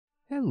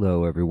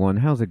Hello, everyone.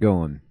 How's it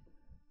going?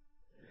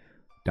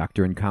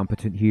 Dr.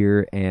 Incompetent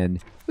here,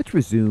 and let's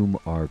resume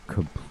our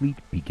complete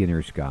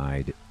beginner's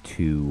guide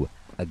to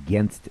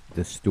Against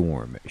the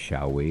Storm,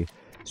 shall we?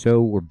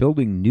 So, we're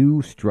building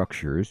new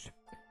structures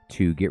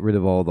to get rid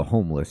of all the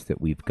homeless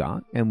that we've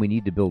got, and we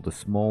need to build a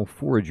small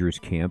forager's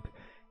camp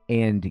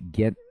and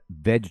get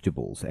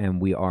vegetables. And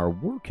we are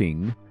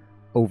working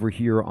over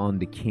here on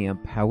the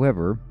camp.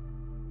 However,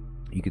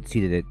 you can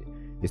see that it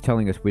is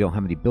telling us we don't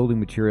have any building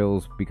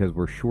materials because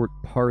we're short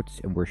parts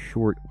and we're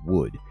short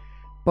wood.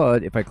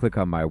 But if I click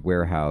on my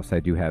warehouse, I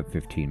do have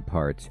 15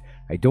 parts.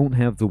 I don't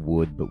have the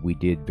wood, but we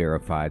did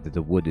verify that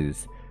the wood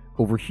is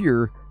over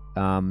here.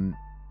 The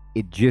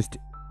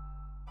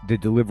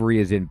delivery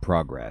is in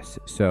progress,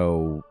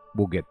 so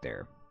we'll get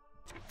there.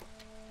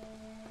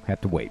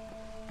 Have to wait.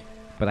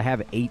 But I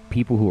have 8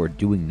 people who are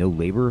doing no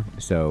labor,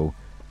 so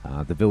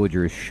the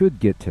villagers should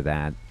get to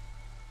that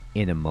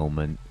in a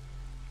moment.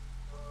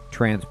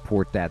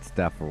 Transport that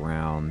stuff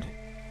around,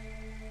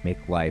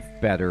 make life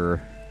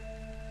better.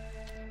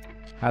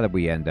 How did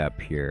we end up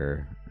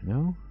here?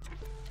 No?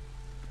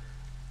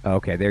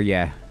 Okay,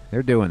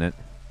 they're doing it.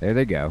 There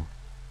they go.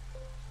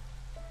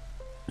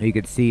 You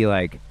can see,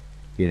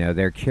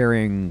 they're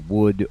carrying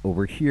wood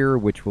over here,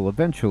 which will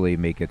eventually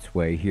make its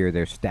way here.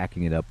 They're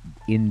stacking it up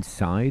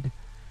inside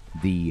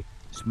the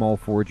small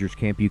foragers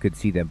camp. You could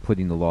see them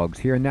putting the logs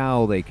here.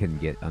 Now they can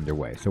get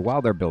underway. So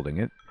while they're building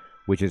it,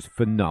 which is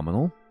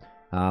phenomenal,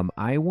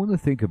 I want to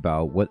think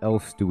about what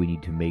else do we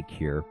need to make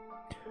here.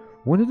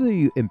 One of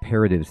the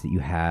imperatives that you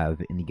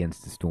have in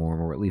Against the Storm,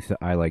 or at least that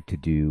I like to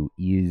do,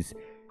 is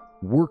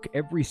work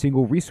every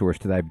single resource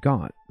that I've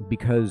got,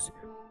 because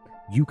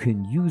you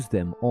can use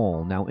them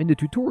all. Now, in the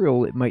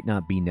tutorial, it might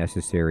not be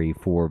necessary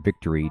for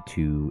victory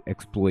to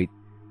exploit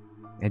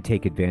and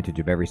take advantage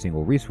of every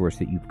single resource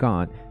that you've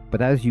got,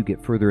 but as you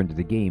get further into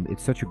the game,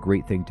 it's such a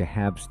great thing to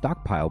have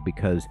stockpiled,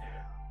 because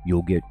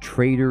you'll get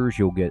traders,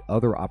 you'll get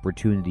other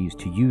opportunities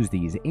to use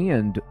these,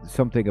 and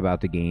something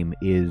about the game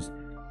is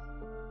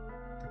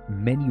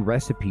many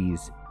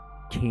recipes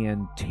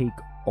can take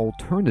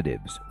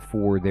alternatives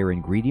for their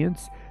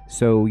ingredients.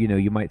 So,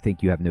 you might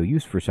think you have no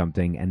use for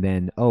something, and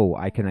then, oh,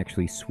 I can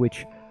actually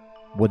switch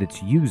what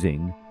it's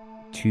using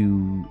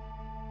to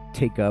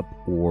take up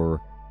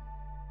or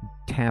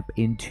tap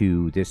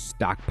into this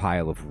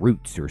stockpile of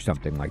roots or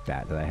something like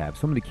that I have.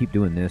 So I'm going to keep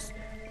doing this,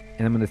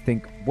 and I'm going to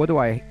think, what do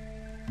I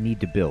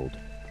need to build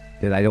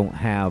that I don't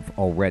have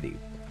already?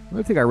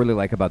 Another thing I really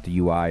like about the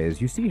UI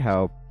is you see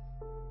how, all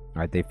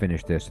right, they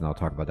finished this, and I'll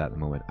talk about that in a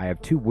moment. I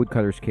have 2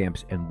 woodcutters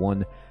camps and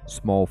 1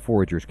 small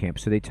foragers camp.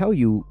 So they tell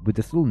you with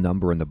this little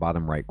number in the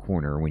bottom right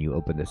corner when you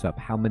open this up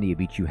how many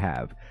of each you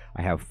have.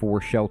 I have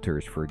 4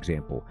 shelters, for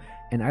example.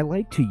 And I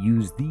like to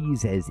use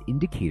these as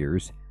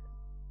indicators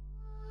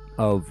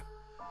of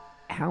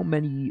how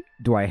many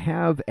do I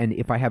have, and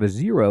if I have a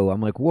 0, I'm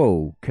like,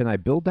 whoa, can I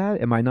build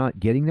that? Am I not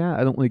getting that?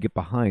 I don't really get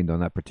behind on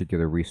that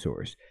particular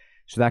resource.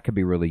 So that could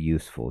be really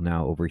useful.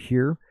 Now over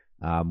here,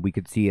 we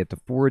could see at the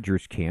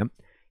foragers camp,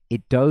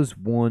 it does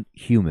want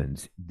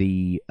humans.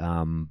 The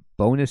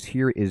bonus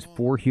here is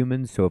 4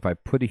 humans. So if I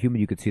put a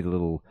human, you can see the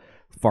little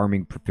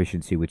farming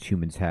proficiency which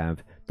humans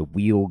have. The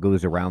wheel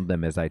goes around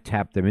them as I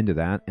tap them into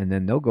that, and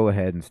then they'll go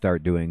ahead and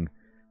start doing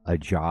a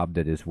job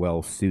that is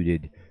well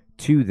suited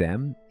to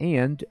them.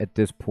 And at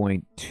this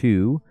point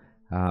too,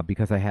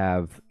 because I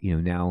have,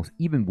 now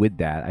even with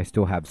that, I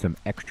still have some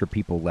extra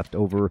people left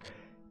over,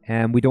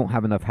 and we don't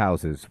have enough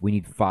houses. We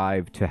need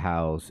 5 to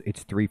house.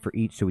 It's 3 for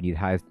each, so we need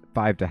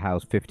 5 to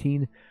house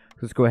 15.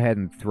 Let's go ahead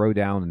and throw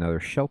down another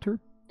shelter.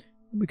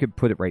 We could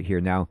put it right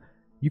here. Now,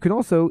 you can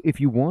also,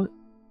 if you want,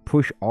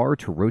 push R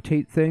to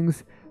rotate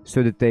things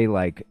so that they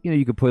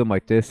you could put them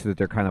like this so that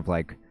they're kind of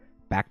like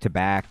back to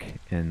back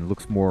and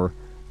looks more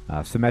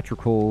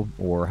symmetrical,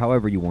 or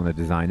however you want to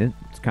design it.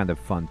 It's kind of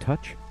fun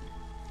touch.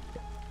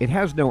 It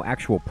has no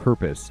actual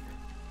purpose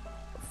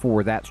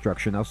for that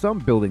structure. Now, some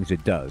buildings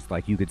it does.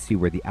 Like you could see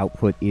where the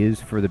output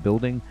is for the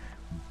building,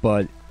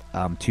 but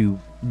to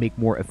make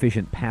more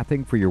efficient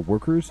pathing for your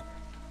workers.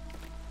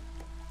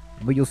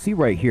 But you'll see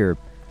right here,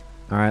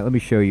 all right, let me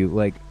show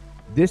you,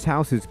 this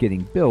house is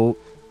getting built.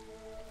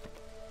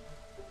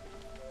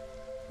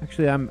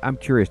 Actually, I'm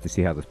curious to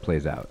see how this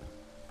plays out.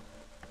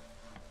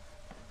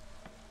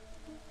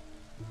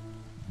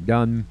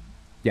 Done.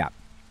 Yeah.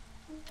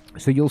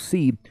 So you'll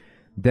see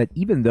that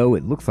even though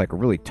it looks like a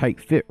really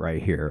tight fit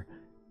right here,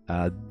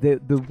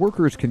 the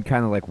workers can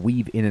kind of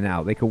weave in and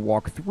out. They can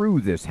walk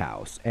through this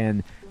house,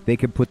 and they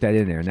can put that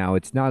in there. Now,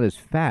 it's not as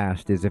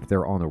fast as if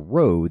they're on a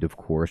road, of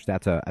course.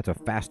 That's a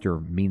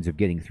faster means of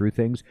getting through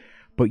things.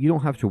 But you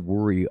don't have to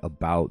worry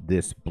about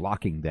this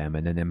blocking them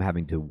and then them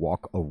having to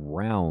walk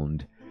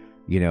around,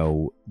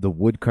 the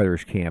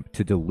woodcutters camp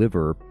to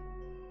deliver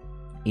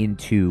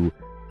into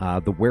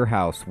the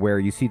warehouse where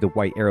you see the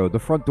white arrow. The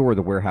front door of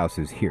the warehouse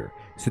is here.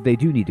 So they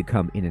do need to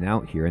come in and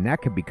out here, and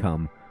that can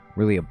become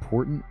really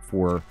important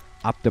for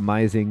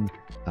optimizing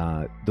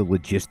the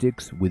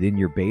logistics within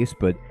your base.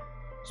 But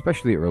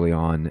especially early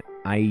on,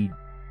 I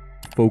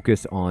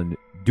focus on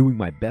doing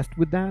my best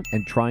with that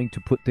and trying to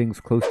put things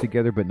close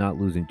together, but not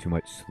losing too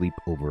much sleep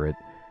over it.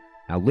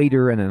 Now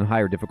later and in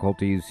higher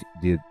difficulties,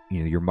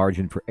 your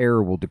margin for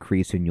error will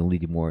decrease, and you'll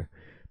need to be more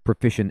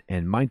proficient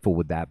and mindful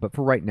with that. But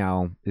for right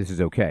now, this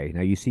is okay.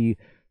 Now you see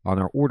on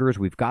our orders,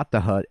 we've got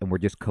the hut, and we're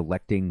just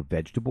collecting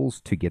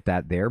vegetables to get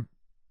that there.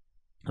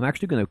 I'm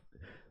actually going to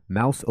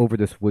mouse over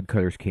this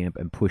woodcutter's camp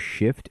and push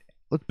shift.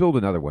 Let's build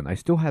another one. I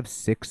still have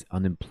 6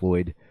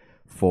 unemployed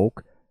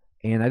folk,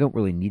 and I don't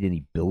really need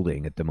any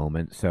building at the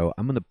moment. So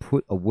I'm going to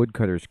put a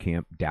woodcutter's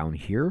camp down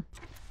here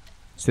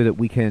so that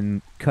we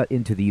can cut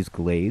into these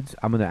glades.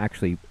 I'm going to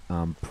actually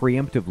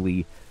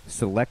preemptively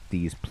select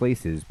these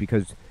places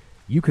because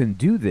you can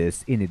do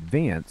this in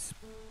advance,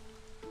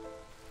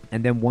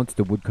 and then once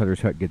the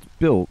woodcutter's hut gets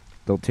built,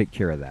 they'll take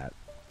care of that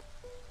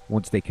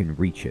once they can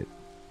reach it.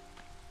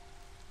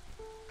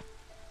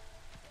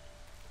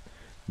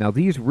 Now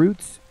these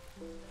roots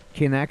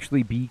can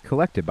actually be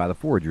collected by the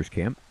forager's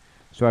camp,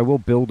 so I will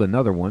build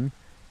another one.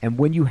 And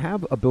when you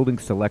have a building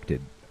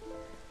selected,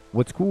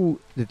 what's cool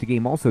that the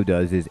game also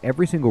does is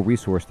every single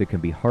resource that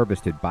can be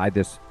harvested by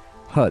this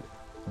hut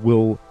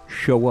will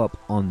show up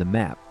on the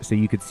map. So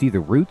you could see the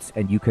roots,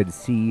 and you could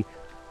see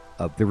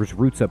there was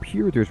roots up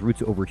here, there's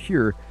roots over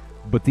here,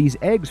 but these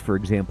eggs, for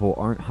example,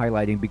 aren't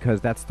highlighting because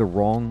that's the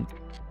wrong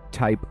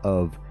type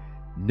of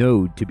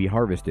node to be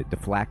harvested. The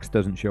flax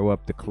doesn't show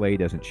up, the clay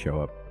doesn't show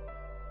up,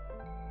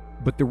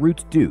 but the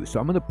roots do. So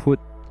I'm going to put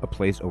a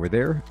place over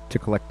there to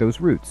collect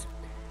those roots.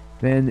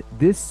 Then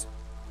this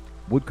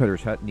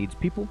woodcutter's hut needs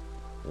people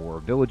or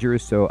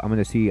villagers, so I'm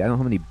going to see, I don't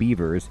have any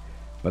beavers,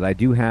 but I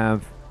do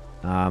have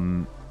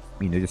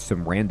just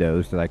some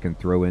randos that I can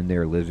throw in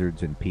there,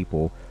 lizards and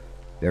people.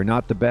 They're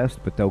not the best,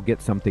 but they'll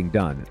get something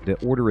done. The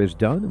order is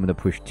done. I'm going to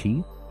push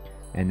T,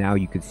 and now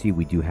you can see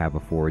we do have a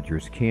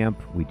forager's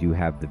camp. We do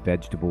have the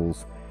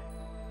vegetables.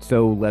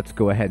 So let's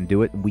go ahead and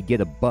do it. We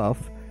get a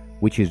buff,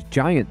 which is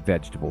giant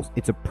vegetables.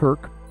 It's a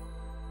perk.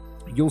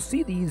 You'll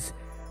see these,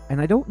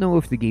 and I don't know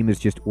if the game is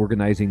just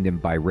organizing them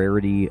by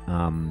rarity,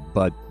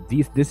 but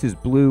this is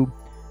blue.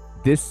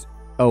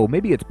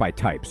 Maybe it's by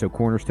type. So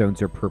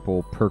cornerstones are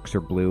purple, perks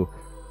are blue.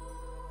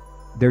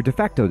 They're de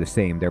facto the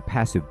same. They're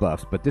passive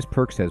buffs, but this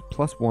perk says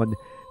 +1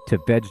 to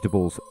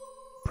vegetables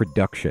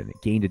production.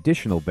 Gain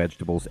additional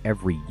vegetables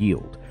every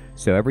yield.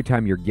 So every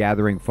time you're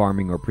gathering,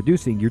 farming, or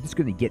producing, you're just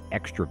going to get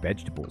extra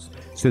vegetables.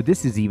 So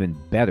this is even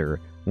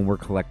better when we're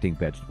collecting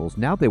vegetables.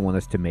 Now they want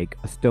us to make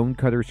a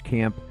stonecutter's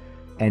camp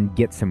and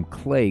get some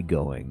clay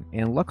going.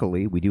 And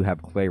luckily, we do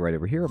have clay right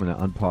over here. I'm going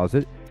to unpause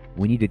it.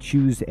 We need to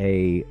choose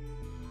a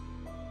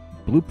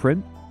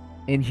blueprint.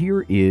 And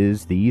here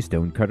is the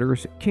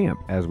stonecutter's camp,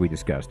 as we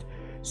discussed.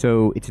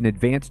 So it's an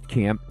advanced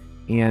camp,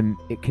 and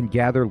it can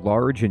gather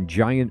large and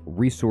giant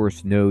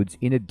resource nodes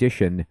in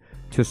addition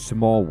to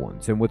small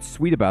ones. And what's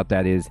sweet about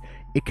that is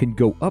it can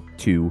go up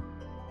to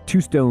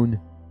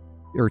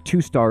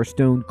 2-star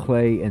stone,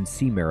 clay, and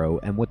sea marrow.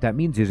 And what that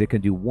means is it can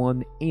do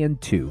 1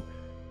 and 2.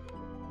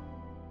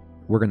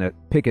 We're going to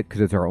pick it because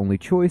it's our only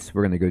choice.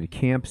 We're going to go to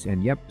camps,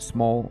 and yep,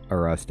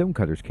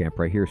 stonecutter's camp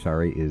right here,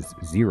 is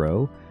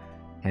 0.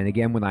 And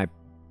again, when I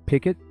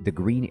pick it, the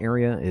green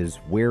area is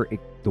where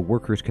the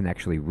workers can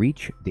actually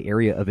reach, the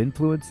area of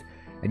influence.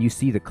 And you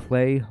see the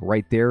clay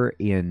right there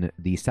in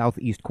the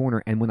southeast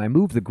corner. And when I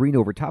move the green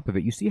over top of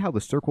it, you see how the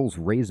circles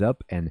raise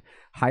up and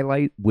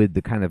highlight with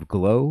the kind of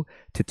glow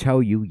to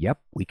tell you, yep,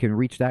 we can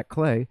reach that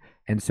clay.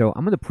 And so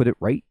I'm going to put it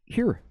right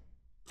here.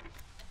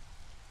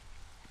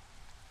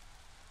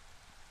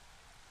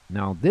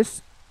 Now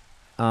this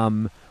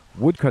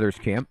woodcutter's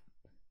camp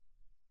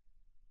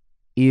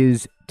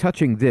is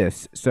touching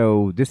this,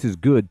 so this is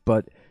good,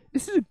 but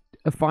this is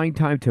a fine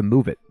time to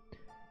move it.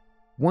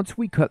 Once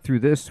we cut through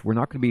this, we're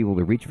not going to be able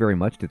to reach very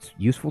much that's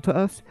useful to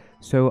us,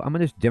 so I'm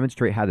going to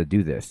demonstrate how to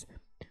do this.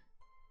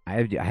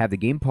 I have the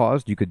game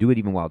paused. You could do it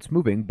even while it's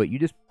moving, but you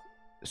just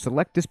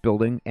select this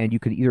building, and you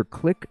can either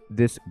click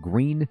this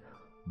green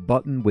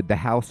button with the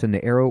house and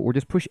the arrow, or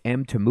just push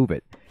M to move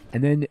it.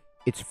 And then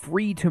it's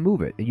free to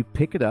move it, and you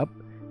pick it up,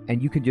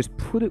 and you can just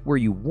put it where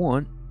you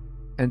want.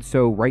 And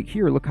so right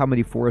here, look how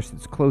many forests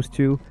it's close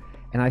to,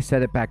 and I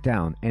set it back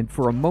down. And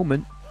for a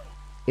moment,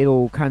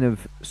 it'll kind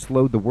of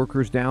slow the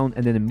workers down,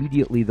 and then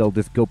immediately they'll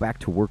just go back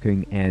to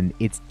working, and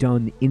it's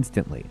done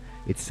instantly.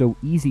 It's so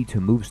easy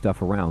to move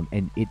stuff around,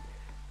 and it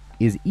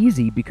is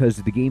easy because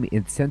the game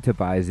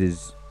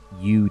incentivizes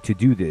you to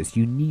do this.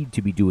 You need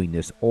to be doing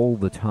this all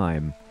the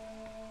time.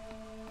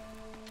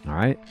 All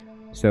right,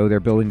 so they're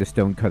building the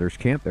stonecutter's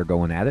camp. They're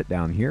going at it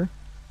down here.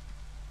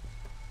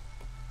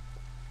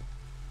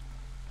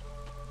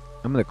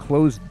 I'm going to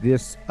close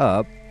this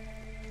up.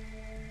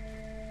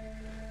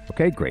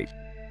 Okay, great.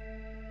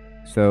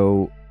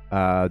 So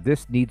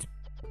this needs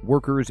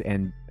workers,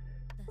 and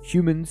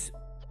humans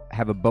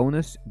have a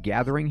bonus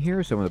gathering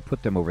here, so I'm going to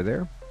put them over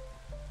there.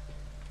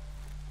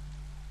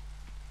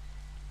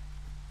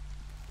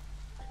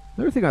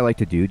 Another thing I like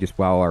to do just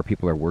while our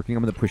people are working,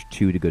 I'm going to push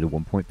 2 to go to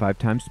 1.5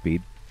 times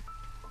speed.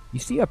 You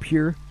see up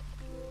here,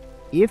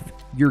 if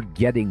you're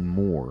getting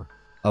more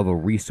of a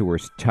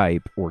resource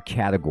type or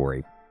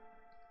category,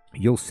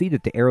 you'll see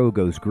that the arrow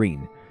goes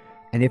green.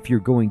 And if you're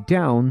going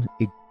down,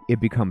 it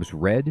becomes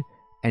red.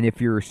 And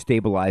if you're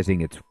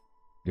stabilizing,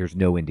 there's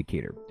no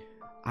indicator.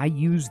 I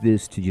use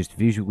this to just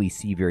visually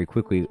see very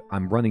quickly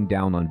I'm running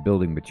down on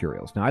building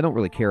materials. Now, I don't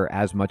really care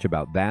as much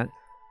about that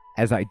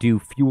as I do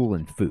fuel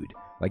and food.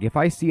 Like if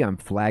I see I'm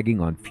flagging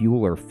on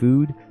fuel or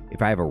food,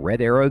 if I have a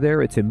red arrow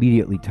there, it's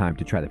immediately time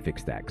to try to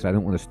fix that because I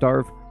don't want to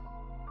starve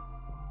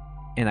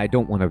and I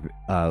don't want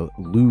to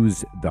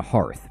lose the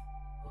hearth.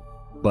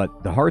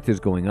 But the hearth is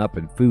going up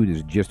and food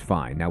is just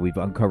fine. Now we've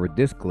uncovered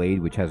this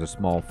glade, which has a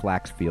small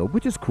flax field,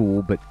 which is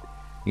cool, but,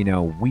 you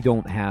know, we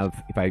don't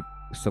have, if I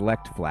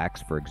select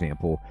flax, for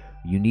example,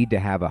 you need to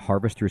have a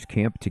harvester's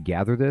camp to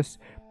gather this,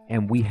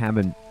 and we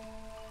haven't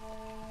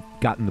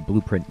gotten the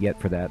blueprint yet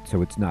for that,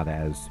 so it's not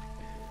as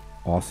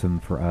awesome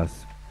for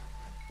us.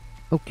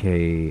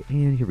 Okay,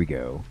 and here we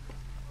go.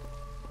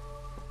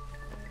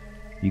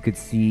 You could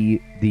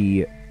see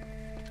the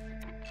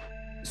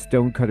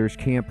stonecutter's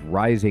camp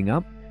rising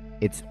up.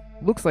 It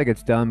looks like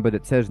it's done, but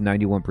it says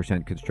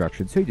 91%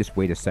 construction, so you just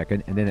wait a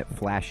second, and then it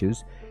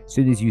flashes. As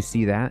soon as you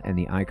see that and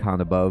the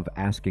icon above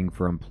asking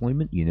for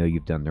employment, you know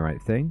you've done the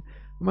right thing.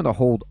 I'm going to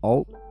hold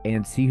Alt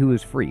and see who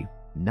is free.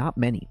 Not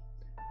many.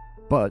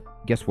 But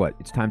guess what?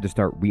 It's time to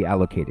start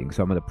reallocating.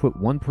 So I'm going to put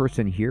one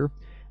person here.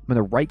 I'm going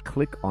to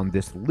right-click on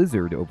this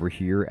lizard over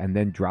here and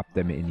then drop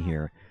them in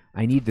here.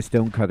 I need the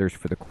stonecutters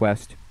for the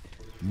quest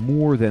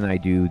more than I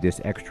do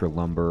this extra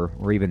lumber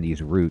or even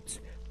these roots.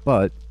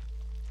 But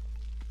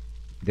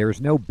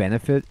there's no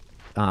benefit.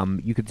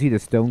 You can see the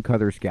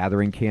stonecutters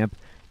gathering camp.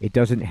 It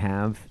doesn't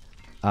have,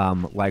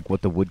 like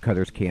what the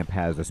woodcutters camp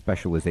has, a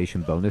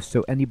specialization bonus.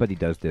 So anybody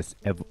does this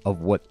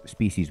of what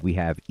species we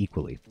have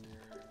equally.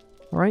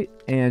 All right,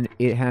 and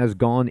it has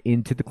gone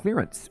into the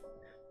clearance.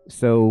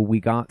 So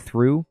we got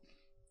through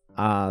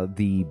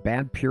the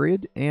bad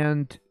period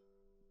and,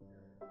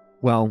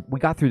 well, we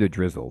got through the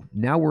drizzle.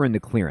 Now we're in the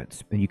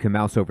clearance. And you can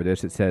mouse over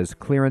this. It says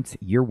clearance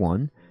year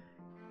 1.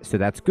 So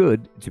that's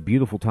good. It's a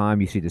beautiful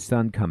time. You see the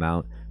sun come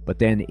out. But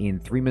then in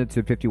 3 minutes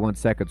and 51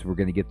 seconds, we're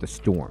going to get the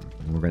storm.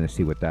 And we're going to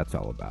see what that's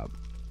all about.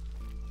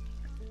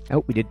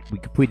 Oh, we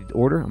completed the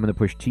order. I'm going to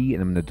push T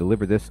and I'm going to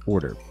deliver this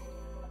order.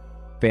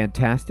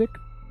 Fantastic.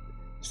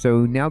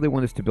 So now they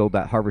want us to build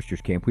that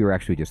harvester's camp. We were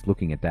actually just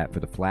looking at that for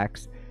the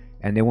flax.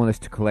 And they want us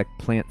to collect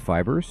plant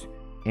fibers.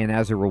 And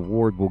as a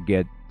reward, we'll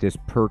get this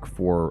perk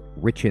for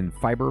rich in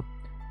fiber.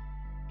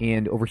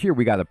 And over here,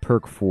 we got a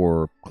perk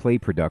for clay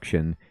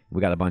production.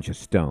 We got a bunch of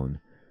stone,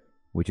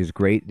 which is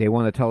great. They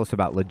want to tell us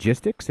about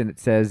logistics, and it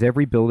says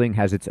every building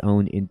has its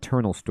own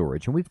internal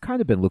storage. And we've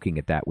kind of been looking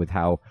at that with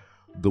how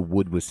the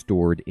wood was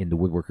stored in the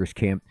woodworkers'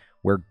 camp,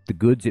 where the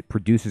goods it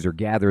produces or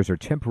gathers are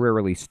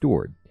temporarily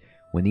stored.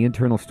 When the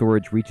internal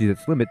storage reaches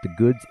its limit, the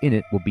goods in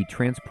it will be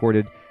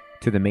transported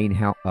to the main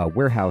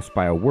warehouse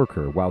by a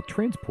worker. While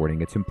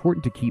transporting, it's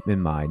important to keep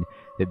in mind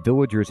that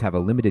villagers have a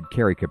limited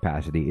carry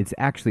capacity. It's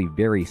actually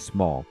very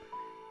small.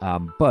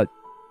 But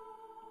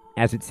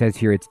as it says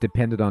here, it's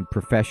dependent on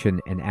profession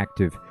and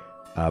active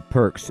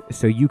perks.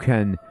 So you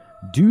can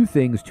do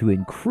things to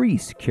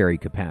increase carry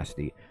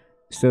capacity.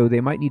 So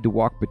they might need to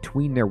walk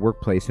between their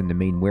workplace and the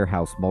main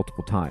warehouse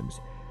multiple times.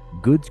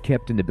 Goods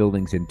kept in the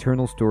building's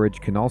internal storage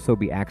can also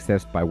be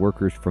accessed by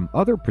workers from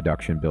other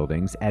production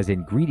buildings as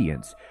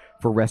ingredients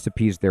for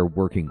recipes they're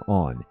working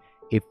on.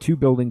 If two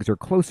buildings are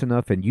close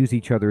enough and use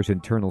each other's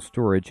internal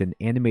storage, an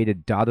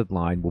animated dotted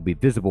line will be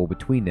visible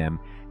between them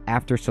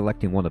after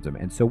selecting one of them.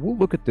 And so we'll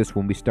look at this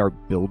when we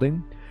start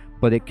building,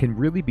 but it can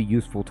really be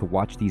useful to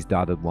watch these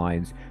dotted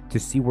lines to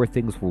see where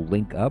things will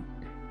link up.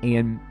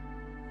 And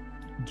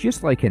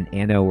just like an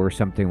Anno or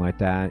something like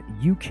that,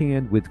 you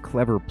can, with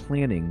clever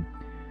planning,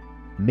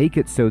 make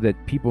it so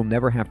that people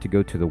never have to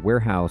go to the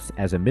warehouse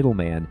as a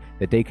middleman,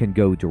 that they can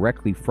go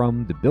directly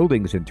from the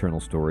building's internal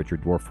storage or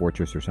dwarf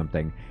fortress or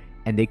something,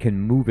 and they can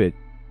move it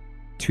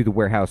to the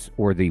warehouse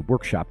or the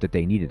workshop that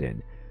they need it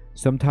in.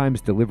 Sometimes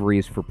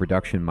deliveries for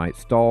production might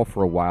stall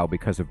for a while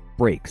because of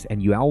breaks,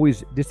 and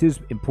this is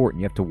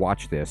important, you have to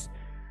watch this.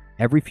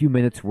 Every few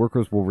minutes,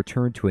 workers will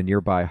return to a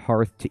nearby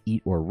hearth to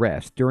eat or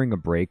rest. During a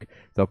break,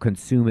 they'll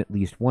consume at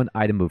least one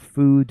item of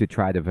food to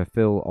try to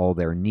fulfill all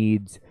their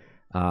needs.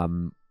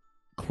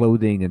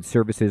 Clothing and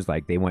services,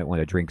 like they might want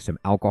to drink some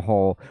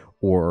alcohol,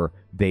 or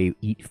they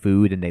eat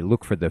food and they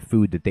look for the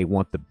food that they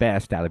want the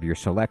best out of your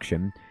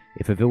selection.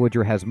 If a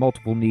villager has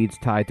multiple needs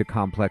tied to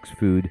complex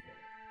food,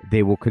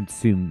 they will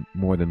consume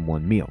more than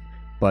one meal.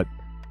 But,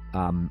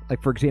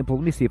 like for example,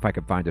 let me see if I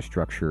can find a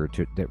structure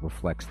that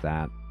reflects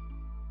that.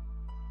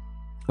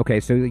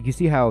 Okay, so you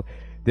see how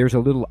there's a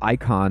little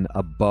icon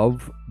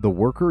above the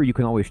worker? You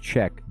can always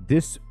check.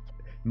 This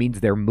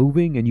means they're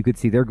moving, and you can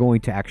see they're going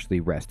to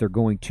actually rest. They're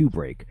going to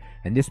break,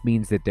 and this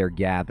means that they're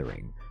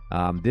gathering.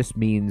 This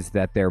means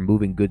that they're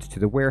moving goods to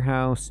the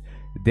warehouse.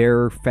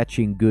 They're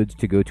fetching goods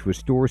to go to a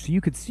store, so you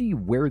could see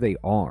where they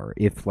are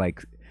if,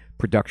 like,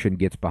 production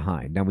gets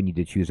behind. Now we need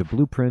to choose a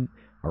blueprint.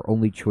 Our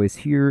only choice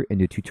here in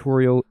the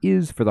tutorial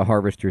is for the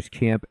harvester's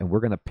camp, and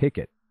we're going to pick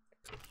it.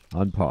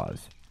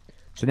 Unpause.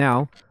 So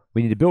now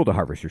we need to build a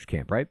harvester's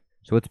camp, right?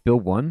 So let's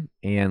build one,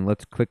 and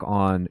let's click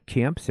on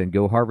camps and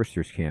go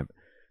harvester's camp.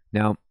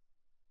 Now,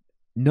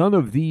 none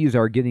of these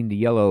are getting the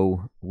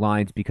yellow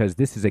lines because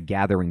this is a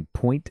gathering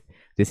point.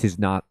 This is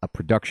not a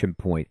production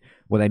point.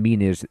 What I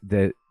mean is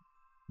the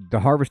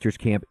harvester's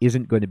camp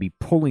isn't going to be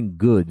pulling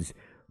goods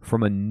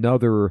from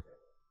another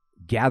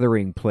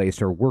gathering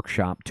place or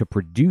workshop to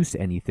produce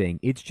anything.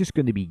 It's just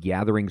going to be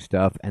gathering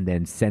stuff and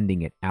then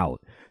sending it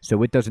out.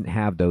 So it doesn't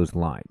have those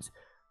lines.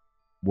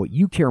 What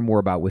you care more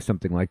about with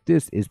something like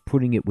this is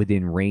putting it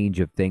within range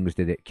of things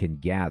that it can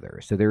gather.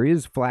 So there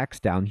is flax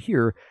down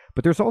here,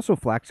 but there's also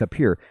flax up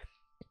here.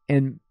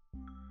 And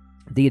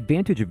the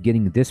advantage of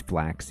getting this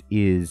flax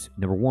is,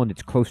 number one,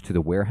 it's close to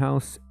the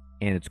warehouse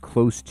and it's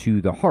close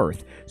to the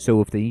hearth.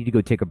 So if they need to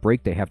go take a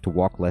break, they have to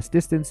walk less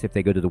distance. If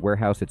they go to the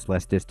warehouse, it's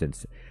less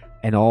distance.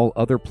 And all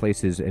other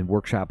places and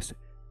workshops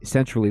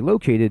centrally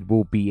located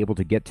will be able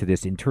to get to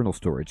this internal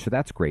storage. So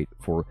that's great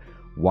for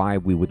why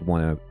we would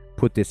want to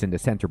put this in the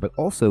center. But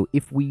also,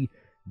 if we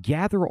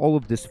gather all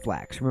of this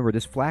flax, remember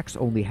this flax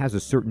only has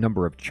a certain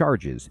number of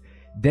charges,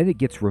 then it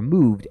gets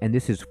removed, and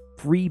this is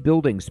free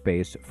building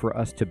space for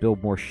us to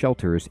build more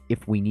shelters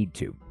if we need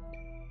to.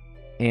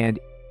 And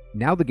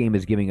now the game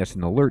is giving us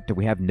an alert that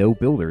we have no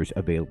builders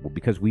available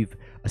because we've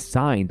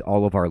assigned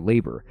all of our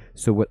labor.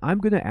 So what I'm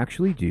going to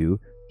actually do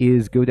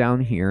is go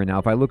down here. Now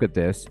if I look at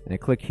this and I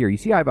click here, you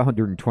see I have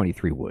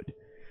 123 wood.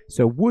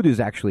 So wood is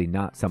actually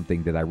not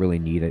something that I really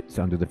need. It's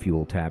under the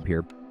fuel tab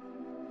here.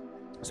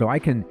 So I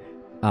can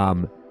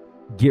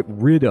get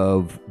rid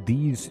of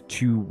these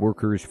two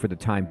workers for the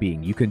time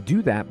being. You can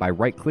do that by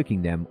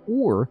right-clicking them,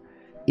 or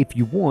if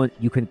you want,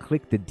 you can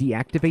click the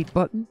deactivate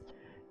button.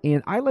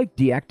 And I like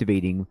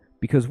deactivating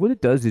because what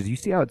it does is, you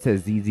see how it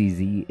says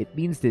ZZZ? It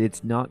means that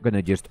it's not going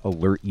to just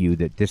alert you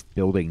that this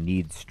building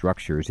needs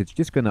structures. It's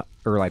just going to,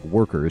 or like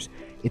workers,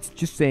 it's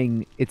just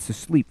saying it's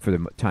asleep for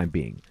the time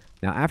being.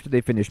 Now, after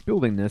they finish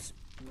building this,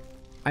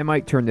 I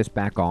might turn this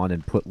back on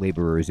and put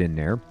laborers in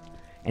there.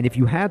 And if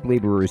you had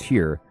laborers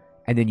here,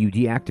 and then you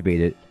deactivate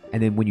it,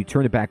 and then when you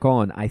turn it back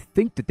on, I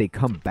think that they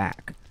come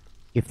back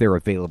if they're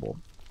available.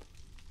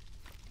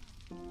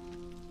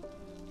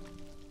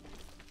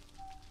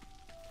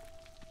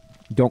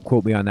 Don't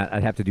quote me on that.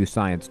 I'd have to do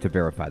science to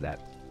verify that.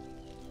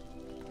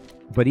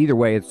 But either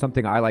way, it's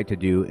something I like to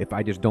do if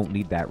I just don't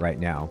need that right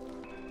now.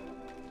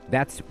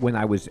 That's when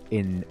I was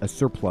in a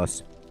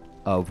surplus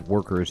of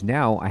workers.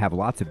 Now I have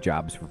lots of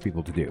jobs for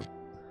people to do.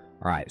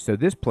 All right, so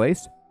this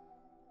place,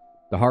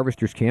 the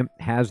Harvester's Camp,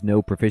 has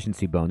no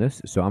proficiency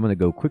bonus, so I'm going to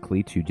go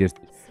quickly to just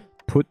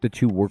put the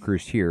two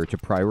workers here to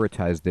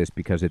prioritize this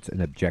because it's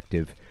an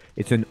objective.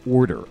 It's an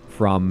order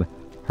from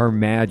Her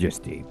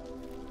Majesty.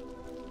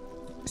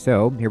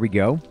 So, here we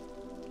go.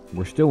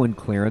 We're still in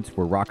clearance.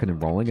 We're rocking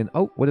and rolling. And,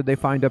 oh, what did they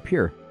find up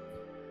here?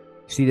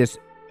 See this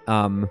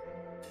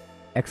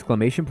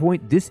exclamation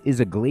point? This is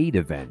a glade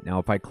event. Now,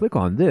 if I click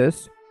on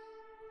this,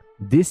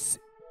 this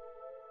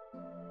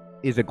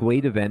is a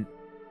glade event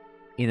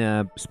in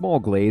a small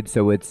glade,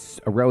 so it's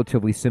a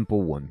relatively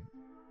simple one.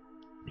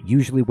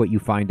 Usually what you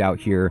find out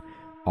here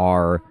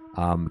are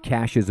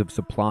caches of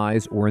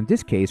supplies, or in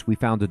this case, we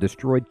found a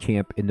destroyed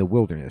camp in the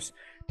wilderness.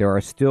 There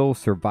are still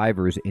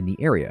survivors in the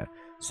area.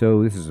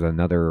 So this is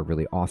another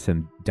really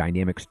awesome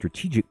dynamic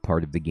strategic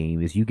part of the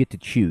game, is you get to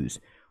choose.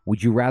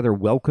 Would you rather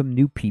welcome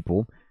new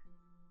people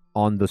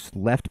on this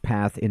left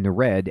path in the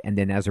red, and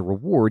then as a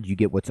reward, you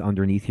get what's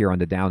underneath here on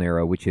the down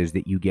arrow, which is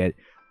that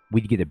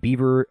we get a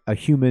beaver, a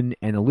human,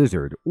 and a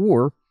lizard.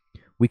 Or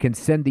we can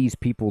send these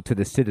people to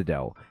the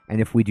Citadel, and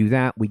if we do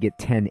that, we get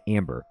 10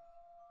 amber.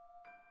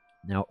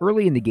 Now,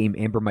 early in the game,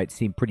 amber might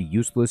seem pretty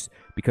useless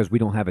because we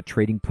don't have a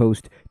trading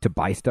post to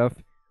buy stuff.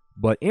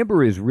 But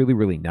amber is really,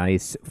 really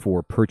nice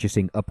for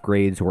purchasing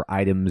upgrades or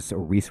items or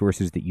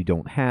resources that you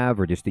don't have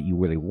or just that you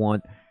really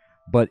want.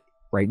 But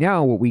right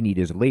now, what we need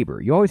is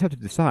labor. You always have to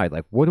decide,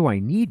 like, what do I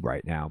need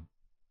right now?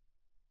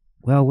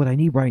 Well, what I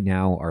need right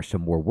now are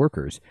some more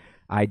workers.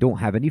 I don't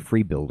have any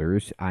free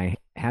builders. I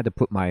had to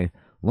put my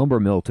lumber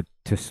mill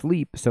to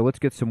sleep, so let's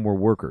get some more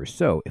workers.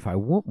 So if I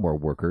want more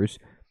workers,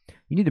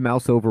 you need to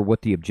mouse over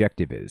what the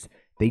objective is.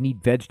 They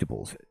need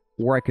vegetables.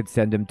 Or I could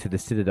send them to the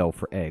Citadel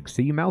for eggs.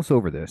 So you mouse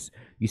over this.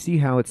 You see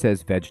how it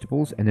says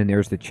vegetables, and then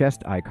there's the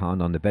chest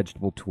icon on the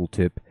vegetable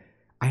tooltip.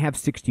 I have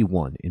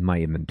 61 in my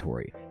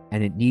inventory,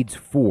 and it needs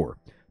 4.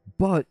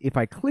 But if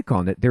I click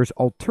on it, there's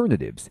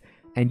alternatives,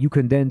 and you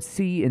can then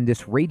see in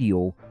this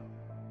radial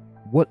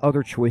what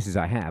other choices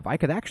I have. I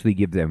could actually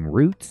give them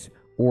roots,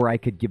 or I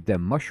could give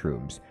them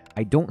mushrooms.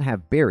 I don't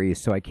have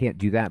berries, so I can't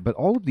do that, but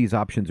all of these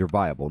options are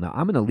viable. Now,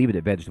 I'm going to leave it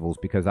at vegetables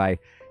because I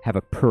have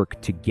a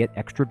perk to get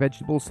extra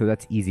vegetables, so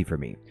that's easy for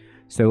me.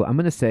 So I'm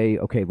going to say,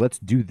 okay, let's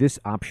do this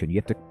option. You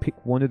have to pick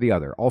one or the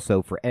other.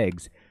 Also, for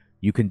eggs,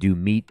 you can do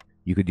meat,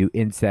 you could do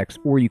insects,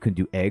 or you can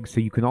do eggs.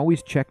 So you can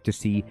always check to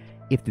see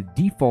if the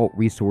default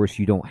resource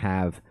you don't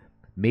have,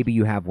 maybe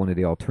you have one of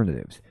the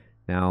alternatives.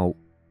 Now,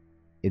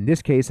 in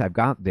this case, I've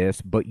got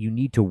this, but you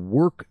need to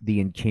work the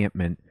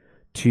encampment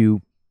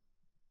to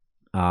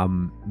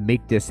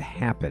make this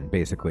happen,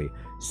 basically.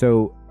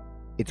 So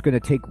it's going to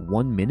take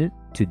 1 minute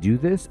to do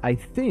this. I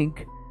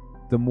think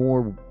the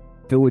more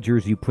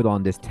villagers you put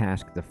on this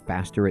task, the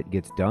faster it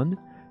gets done.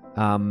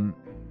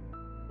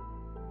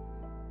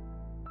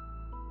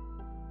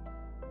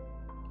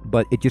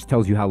 But it just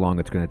tells you how long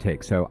it's going to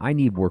take. So I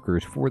need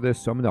workers for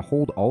this, so I'm going to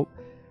hold Alt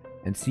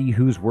and see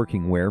who's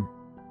working where.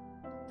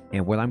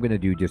 And what I'm going to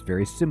do just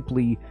very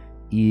simply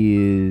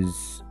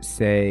is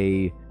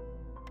say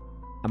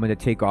I'm going to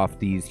take off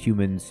these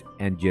humans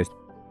and just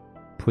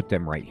put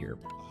them right here.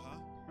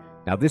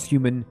 Now this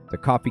human, the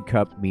coffee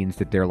cup, means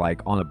that they're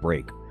like on a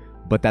break,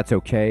 but that's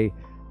okay.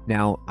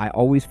 Now I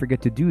always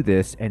forget to do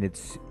this, and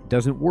it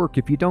doesn't work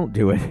if you don't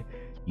do it.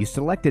 You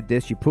selected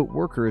this, you put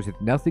workers,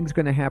 nothing's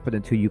going to happen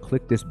until you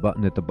click this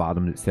button at the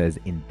bottom that says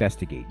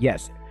investigate.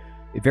 Yes,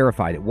 it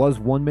verified. It was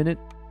 1 minute.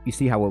 You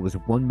see how it was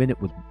 1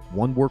 minute with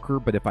one worker,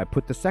 but if I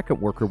put the second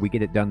worker, we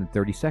get it done in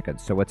 30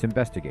 seconds. So let's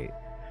investigate.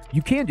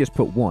 You can just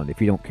put 1 if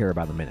you don't care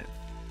about a minute.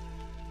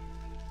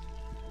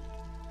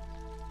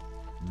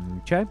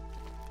 Okay.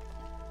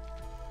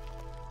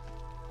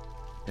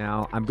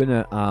 Now I'm going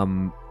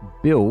to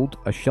build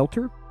a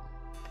shelter.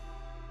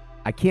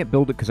 I can't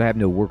build it because I have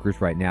no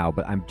workers right now,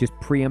 but I'm just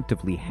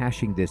preemptively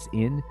hashing this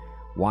in.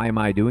 Why am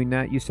I doing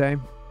that, you say?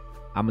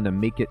 I'm going to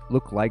make it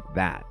look like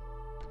that,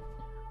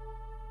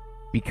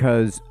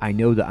 because I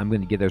know that I'm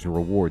going to get as a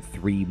reward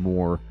 3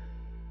 more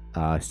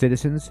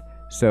citizens,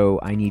 so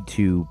I need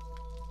to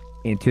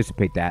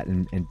anticipate that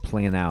and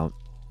plan out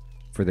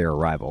for their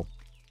arrival.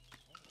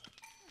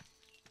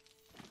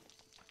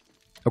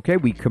 Okay,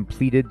 we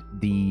completed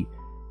the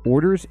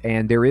orders,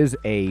 and there is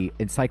a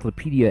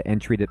encyclopedia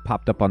entry that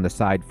popped up on the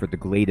side for the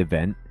Glade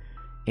event,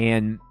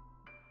 and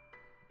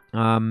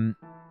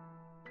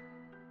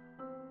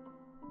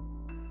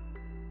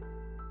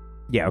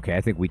yeah, okay,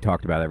 I think we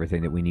talked about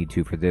everything that we need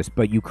to for this,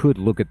 but you could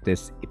look at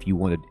this if you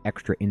wanted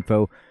extra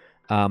info.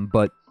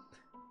 But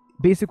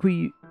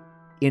basically,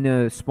 in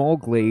a small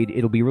glade,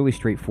 it'll be really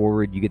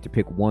straightforward. You get to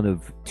pick one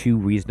of 2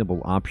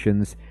 reasonable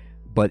options,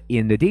 but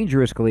in the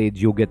dangerous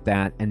glades, you'll get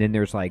that, and then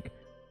there's like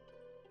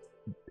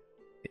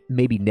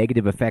maybe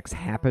negative effects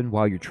happen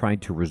while you're trying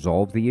to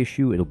resolve the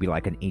issue. It'll be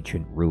like an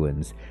ancient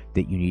ruins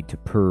that you need to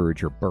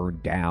purge or burn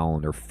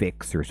down or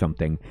fix or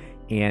something,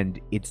 and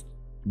it's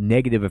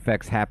negative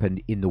effects happen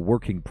in the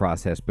working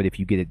process, but if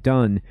you get it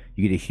done,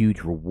 you get a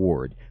huge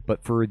reward.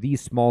 But for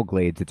these small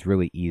glades, it's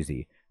really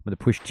easy. I'm going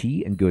to push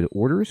T and go to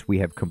orders. We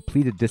have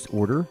completed this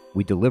order.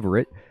 We deliver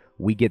it.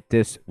 We get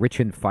this rich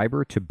in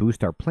fiber to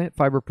boost our plant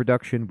fiber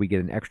production. We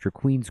get an extra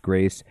Queen's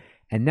Grace.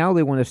 And now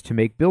they want us to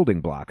make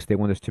building blocks. They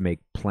want us to make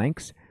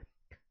planks,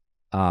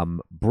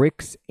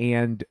 bricks,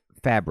 and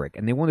fabric.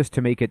 And they want us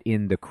to make it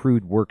in the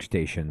crude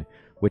workstation,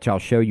 which I'll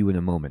show you in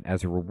a moment.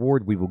 As a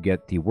reward, we will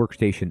get the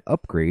workstation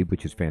upgrade,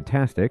 which is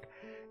fantastic.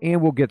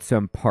 And we'll get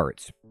some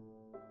parts.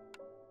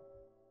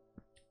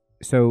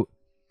 So,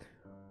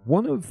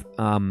 one of...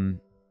 I'm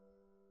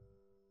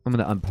going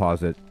to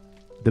unpause it.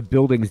 The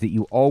buildings that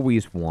you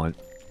always want...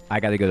 I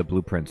got to go to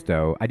blueprints,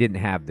 though. I didn't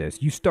have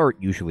this. You start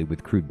usually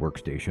with crude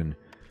workstation,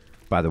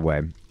 by the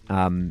way.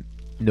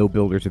 No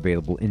builders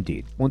available,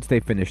 indeed. Once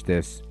they finish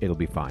this, it'll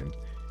be fine.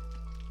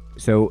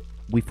 So,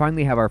 we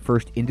finally have our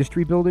first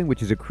industry building,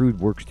 which is a crude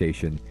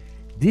workstation.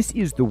 This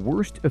is the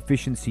worst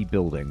efficiency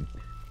building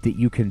that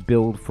you can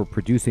build for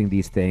producing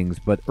these things,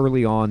 but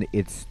early on,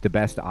 it's the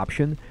best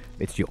option.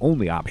 It's the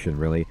only option,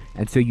 really.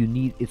 And so you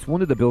need... It's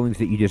one of the buildings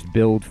that you just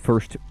build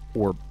first,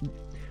 or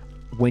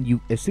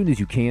as soon as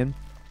you can,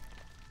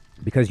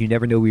 because you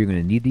never know where you're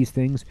going to need these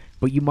things,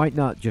 but you might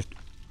not just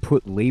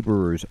put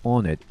laborers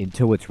on it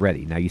until it's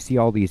ready. Now, you see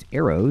all these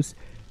arrows.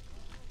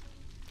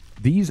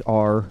 These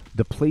are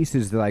the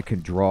places that I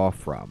can draw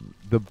from.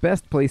 The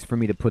best place for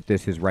me to put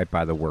this is right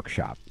by the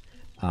workshop,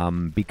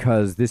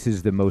 because this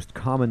is the most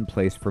common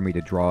place for me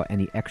to draw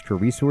any extra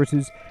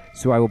resources,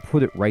 so I will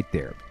put it right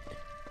there.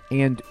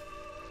 And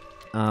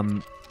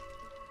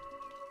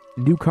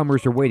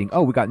newcomers are waiting.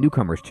 Oh, we got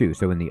newcomers too.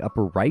 So in the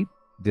upper right,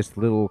 this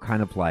little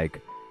kind of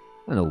like,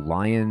 I don't know,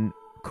 lion,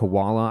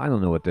 koala, I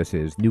don't know what this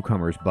is,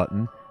 newcomers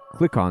button.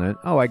 Click on it.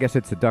 Oh, I guess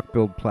it's a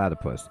duck-billed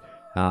platypus.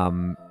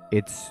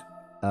 It's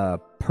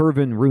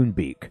Pervin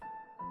Runebeak,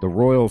 the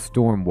Royal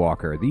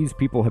Stormwalker. These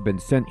people have been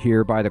sent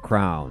here by the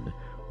crown.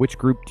 Which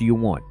group do you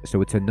want?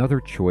 So it's another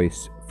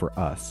choice for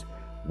us.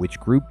 Which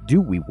group do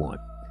we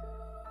want?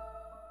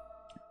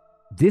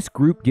 This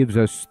group gives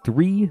us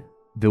 3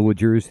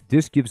 villagers.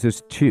 This gives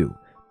us 2.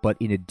 But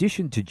in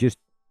addition to just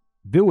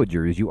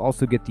villagers, you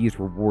also get these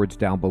rewards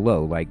down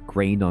below, like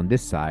grain on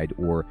this side,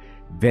 or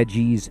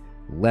veggies,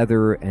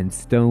 leather, and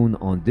stone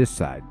on this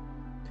side.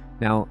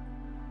 Now,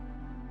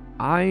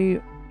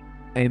 I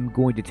am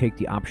going to take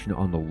the option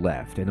on the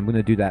left, and I'm going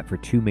to do that for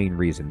 2 main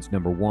reasons.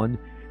 Number 1,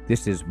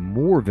 this is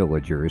more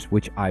villagers,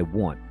 which I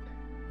want.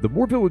 The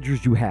more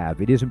villagers you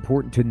have, it is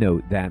important to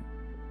note that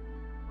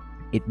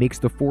it makes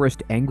the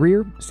forest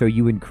angrier, so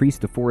you increase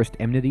the forest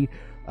enmity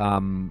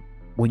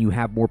when you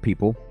have more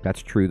people.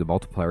 That's true, the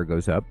multiplier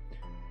goes up.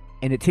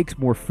 And it takes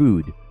more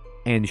food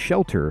and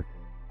shelter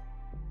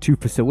to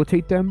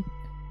facilitate them.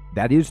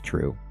 That is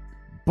true,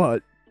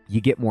 but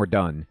you get more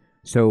done.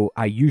 So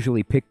I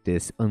usually pick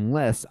this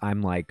unless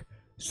I'm like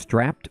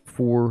strapped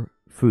for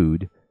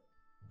food.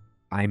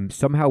 I'm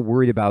somehow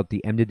worried about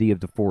the enmity of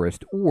the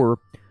forest, or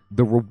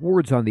the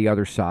rewards on the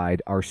other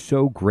side are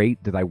so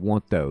great that I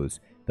want those.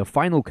 The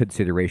final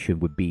consideration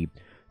would be,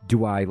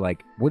 do I,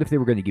 like, what if they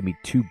were going to give me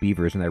 2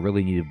 beavers and I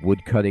really needed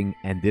wood cutting,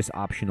 and this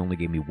option only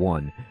gave me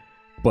 1,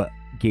 but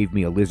gave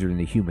me a lizard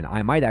and a human?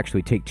 I might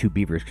actually take 2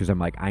 beavers because I'm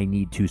like, I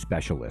need 2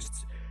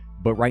 specialists.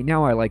 But right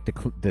now I like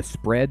the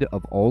spread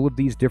of all of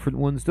these different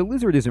ones. The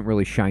lizard isn't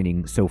really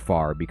shining so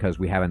far because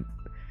we haven't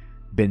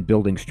been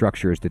building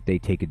structures that they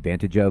take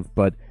advantage of,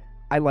 but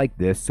I like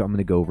this, so I'm going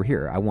to go over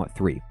here. I want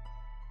 3.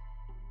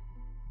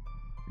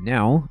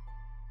 Now,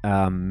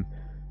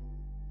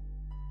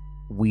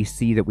 we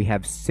see that we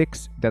have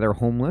 6 that are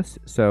homeless,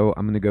 so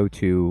I'm going to go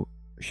to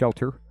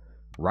shelter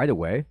right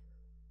away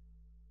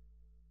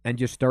and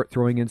just start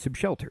throwing in some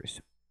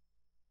shelters.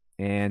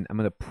 And I'm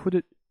going to put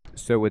it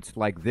so it's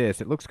like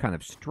this. It looks kind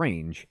of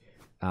strange,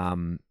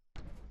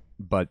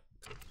 but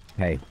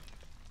hey,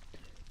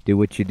 do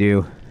what you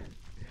do.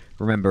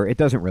 Remember, it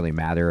doesn't really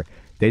matter.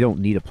 They don't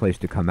need a place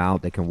to come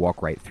out. They can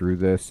walk right through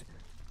this.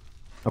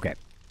 Okay,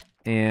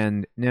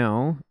 and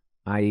now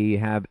I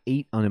have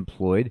 8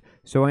 unemployed,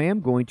 so I am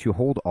going to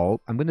hold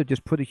Alt. I'm going to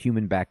just put a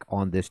human back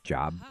on this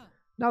job.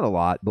 Not a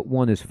lot, but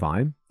 1 is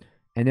fine.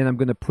 And then I'm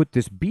going to put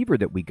this beaver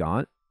that we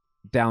got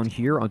down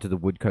here onto the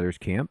woodcutter's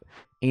camp.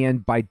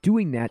 And by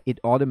doing that, it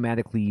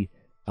automatically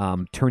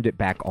turned it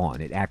back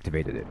on. It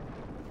activated it.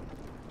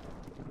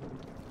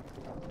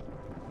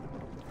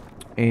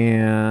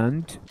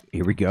 And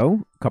here we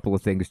go. A couple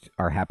of things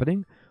are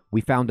happening.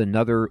 We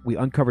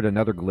uncovered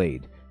another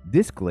glade.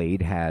 This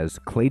glade has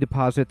clay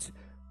deposits,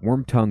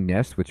 worm tongue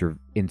nests, which are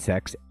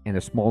insects, and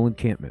a small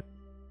encampment.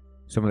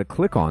 So I'm going to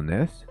click on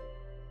this,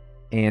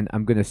 and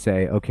I'm going to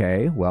say,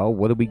 okay, well,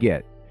 what do we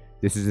get?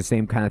 This is the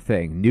same kind of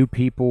thing. New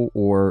people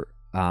or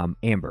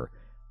amber.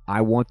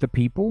 I want the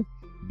people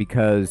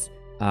because,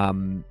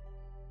 you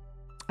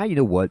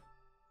know what?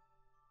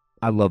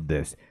 I love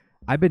this.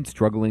 I've been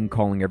struggling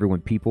calling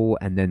everyone people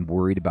and then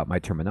worried about my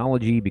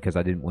terminology because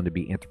I didn't want to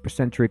be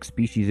anthropocentric,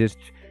 speciesist,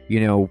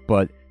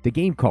 but the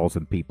game calls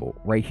them people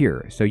right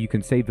here. So you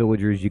can say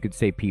villagers, you could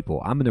say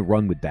people. I'm going to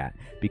run with that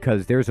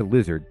because there's a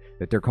lizard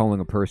that they're calling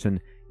a person.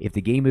 If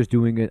the game is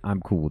doing it,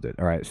 I'm cool with it.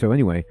 All right, so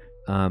anyway,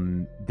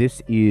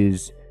 this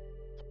is...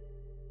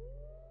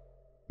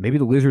 Maybe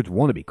the lizards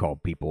want to be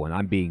called people, and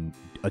I'm being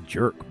a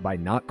jerk by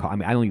not calling... I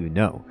mean, I don't even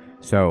know.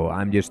 So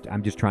I'm just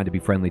trying to be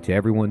friendly to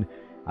everyone.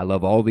 I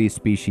love all these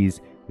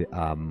species.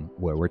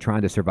 Where we're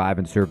trying to survive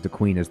and serve the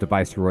queen as the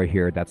viceroy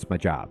here. That's my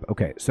job.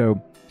 Okay,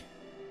 so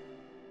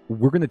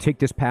we're going to take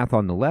this path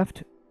on the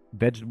left.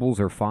 Vegetables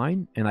are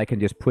fine, and I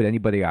can just put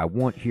anybody I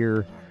want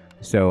here.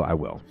 So I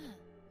will.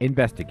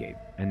 Investigate,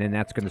 and then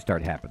that's going to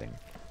start happening.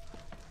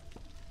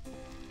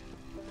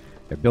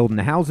 They're building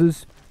the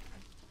houses.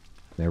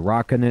 They're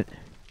rocking it.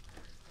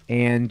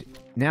 And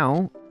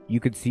now you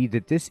can see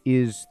that this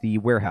is the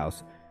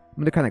warehouse. I'm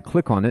going to kind of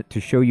click on it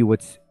to show you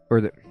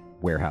the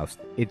warehouse.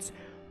 It's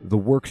the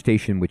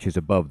workstation, which is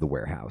above the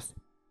warehouse.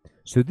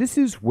 So this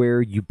is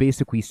where you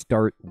basically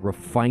start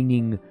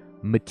refining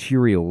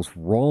materials,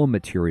 raw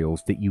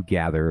materials that you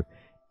gather,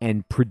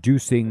 and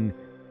producing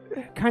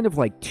kind of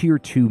like tier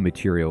 2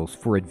 materials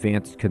for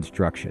advanced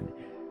construction.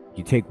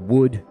 You take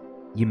wood,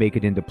 you make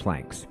it into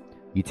planks.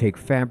 You take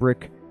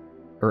fabric,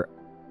 or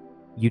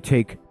you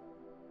take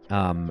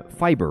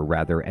fiber,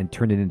 rather, and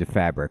turn it into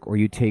fabric. Or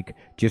you take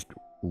just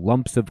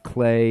lumps of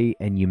clay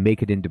and you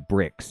make it into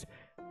bricks.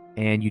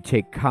 And you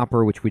take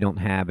copper, which we don't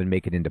have, and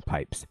make it into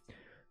pipes.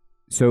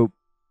 So,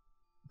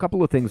 a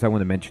couple of things I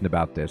want to mention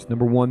about this.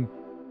 Number one,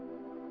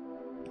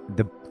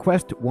 the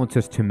quest wants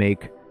us to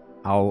make,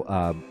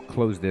 I'll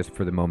close this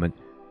for the moment,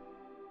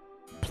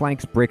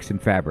 planks, bricks,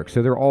 and fabric.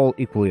 So they're all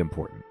equally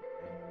important.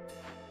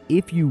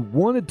 If you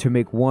wanted to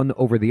make one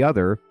over the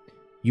other,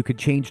 you could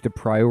change the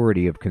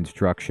priority of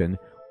construction,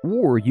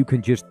 or you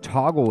can just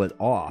toggle it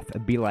off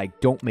and be like,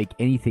 don't make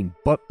anything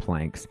but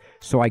planks,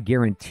 so I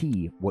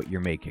guarantee what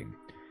you're making.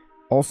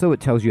 Also, it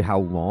tells you how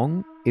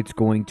long it's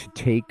going to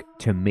take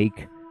to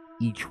make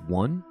each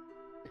one.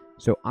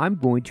 So I'm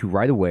going to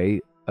right away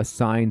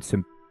assign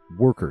some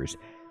workers.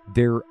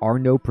 There are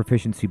no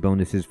proficiency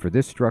bonuses for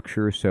this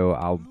structure, so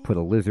I'll put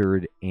a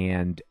lizard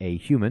and a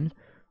human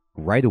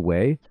right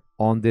away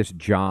on this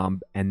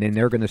job, and then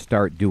they're going to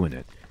start doing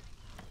it.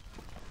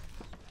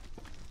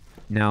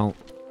 Now,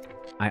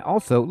 I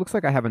also, looks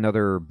like I have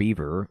another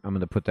beaver. I'm going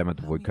to put them at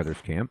the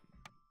woodcutter's camp.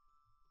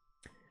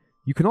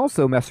 You can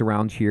also mess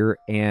around here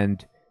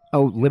and...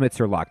 Oh, limits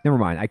are locked. Never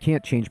mind. I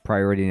can't change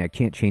priority and I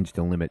can't change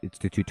the limit. It's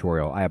the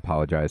tutorial. I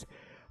apologize.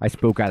 I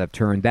spoke out of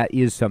turn. That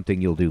is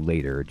something you'll do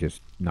later,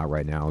 just not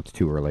right now. It's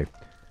too early.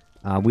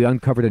 We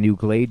uncovered a new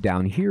glade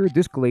down here.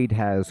 This glade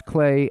has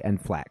clay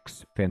and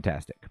flax.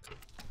 Fantastic.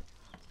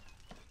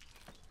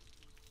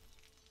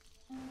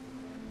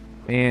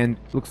 And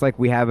looks like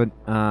we have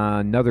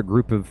another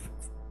group of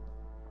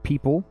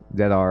people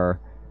that are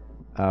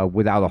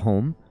without a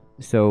home.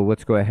 So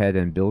let's go ahead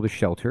and build a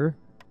shelter.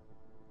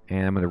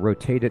 And I'm going to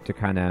rotate it to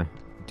kind of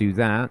do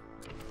that.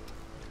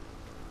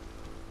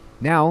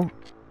 Now,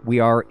 we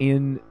are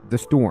in the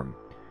storm.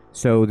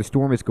 So the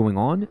storm is going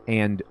on,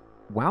 and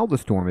while the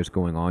storm is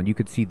going on, you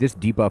can see this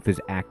debuff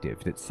is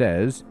active. That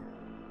says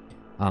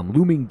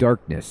Looming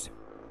Darkness.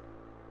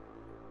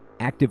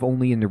 Active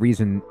only in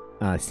the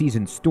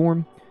season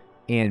storm,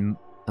 and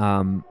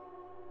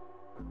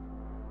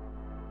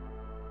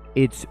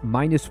it's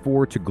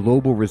 -4 to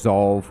global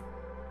resolve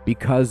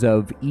because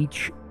of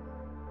each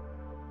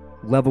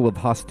level of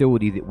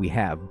hostility that we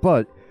have.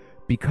 But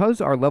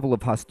because our level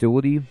of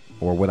hostility,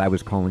 or what I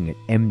was calling it,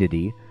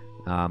 enmity,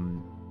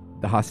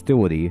 the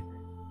hostility,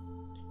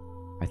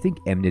 I think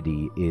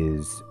enmity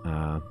is,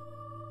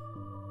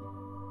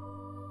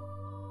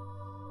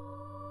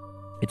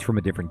 it's from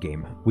a different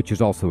game, which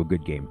is also a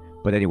good game.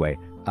 But anyway,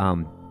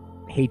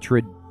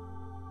 hatred,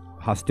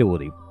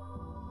 hostility.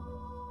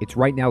 It's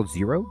right now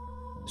 0,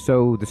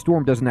 so the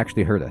storm doesn't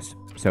actually hurt us.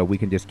 So we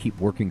can just keep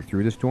working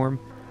through the storm.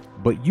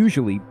 But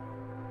usually,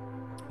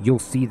 you'll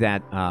see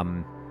that,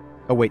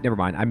 oh wait, never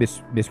mind, I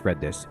misread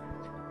this.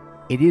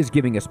 It is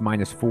giving us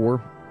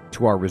 -4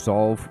 to our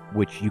resolve,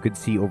 which you can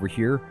see over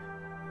here.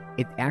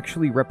 It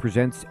actually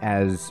represents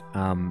as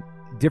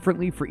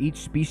differently for each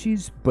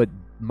species, but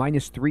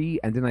 -3,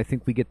 and then I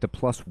think we get the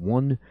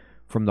 +1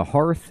 from the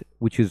hearth,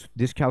 which is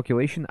this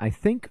calculation. I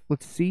think,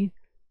 let's see.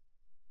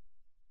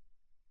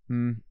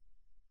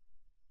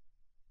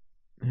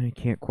 I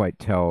can't quite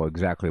tell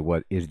exactly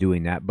what is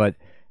doing that, but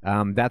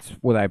that's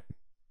what I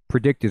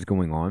predict is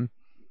going on.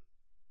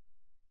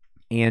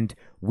 And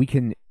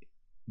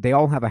they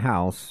all have a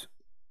house,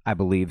 I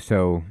believe,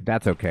 so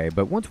that's okay.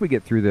 But once we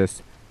get through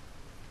this,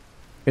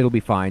 it'll be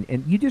fine,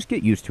 and you just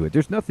get used to it.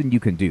 There's nothing you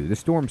can do. The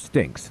storm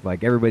stinks.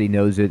 Like, everybody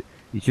knows it.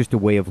 It's just a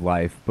way of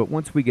life. But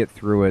once we get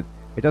through it,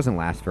 it doesn't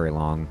last very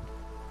long.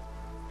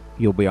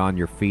 You'll be on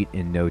your feet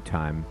in no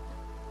time.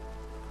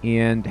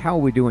 And how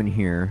are we doing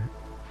here?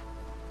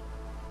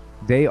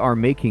 They are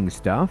making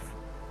stuff,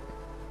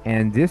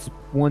 and this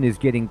one is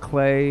getting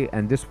clay,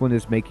 and this one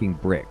is making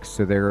bricks.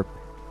 So they're,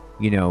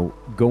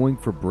 going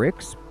for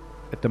bricks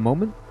at the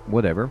moment.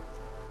 Whatever.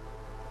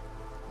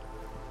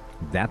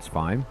 That's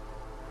fine.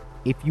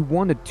 If you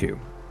wanted to,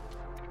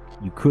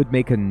 you could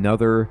make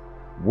another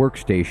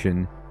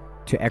workstation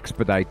to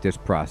expedite this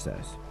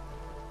process.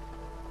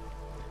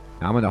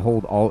 Now I'm going to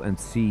hold Alt and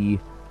see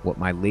what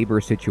my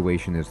labor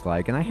situation is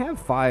like. And I have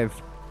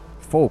 5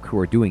 folk who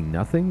are doing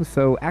nothing,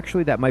 so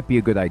actually that might be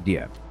a good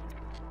idea.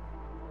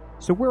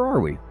 So where are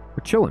we?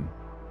 We're chilling.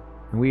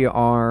 We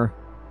are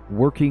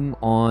working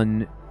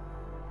on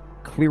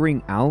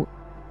clearing out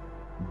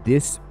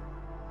this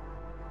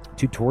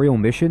tutorial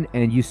mission,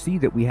 and you see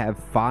that we have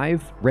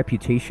 5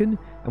 reputation,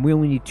 and we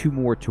only need 2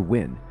 more to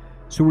win.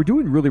 So we're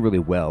doing really, really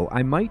well.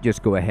 I might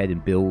just go ahead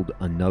and build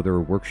another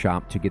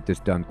workshop to get this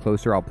done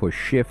closer. I'll push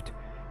shift,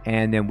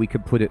 and then we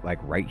could put it like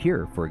right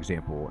here, for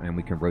example, and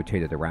we can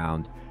rotate it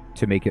around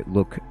to make it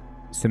look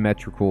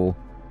symmetrical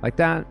like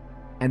that,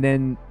 and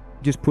then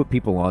just put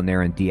people on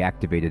there and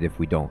deactivate it if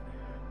we don't.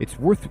 It's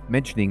worth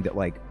mentioning that,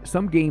 like,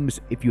 some games,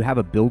 if you have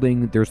a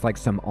building, there's like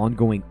some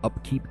ongoing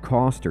upkeep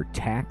cost or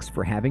tax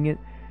for having it.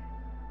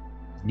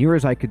 Near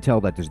as I could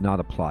tell, that does not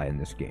apply in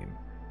this game.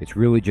 It's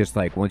really just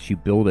like once you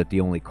build it,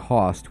 the only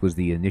cost was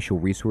the initial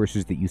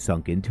resources that you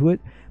sunk into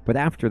it. But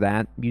after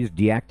that, you just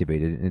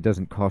deactivate it, and it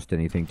doesn't cost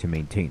anything to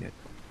maintain it.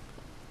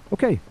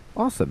 Okay,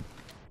 awesome.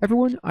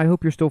 Everyone, I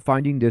hope you're still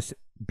finding this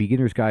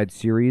Beginner's Guide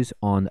series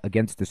on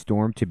Against the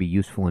Storm to be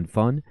useful and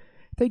fun.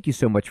 Thank you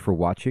so much for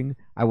watching.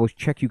 I will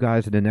check you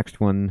guys in the next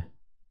one.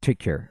 Take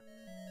care.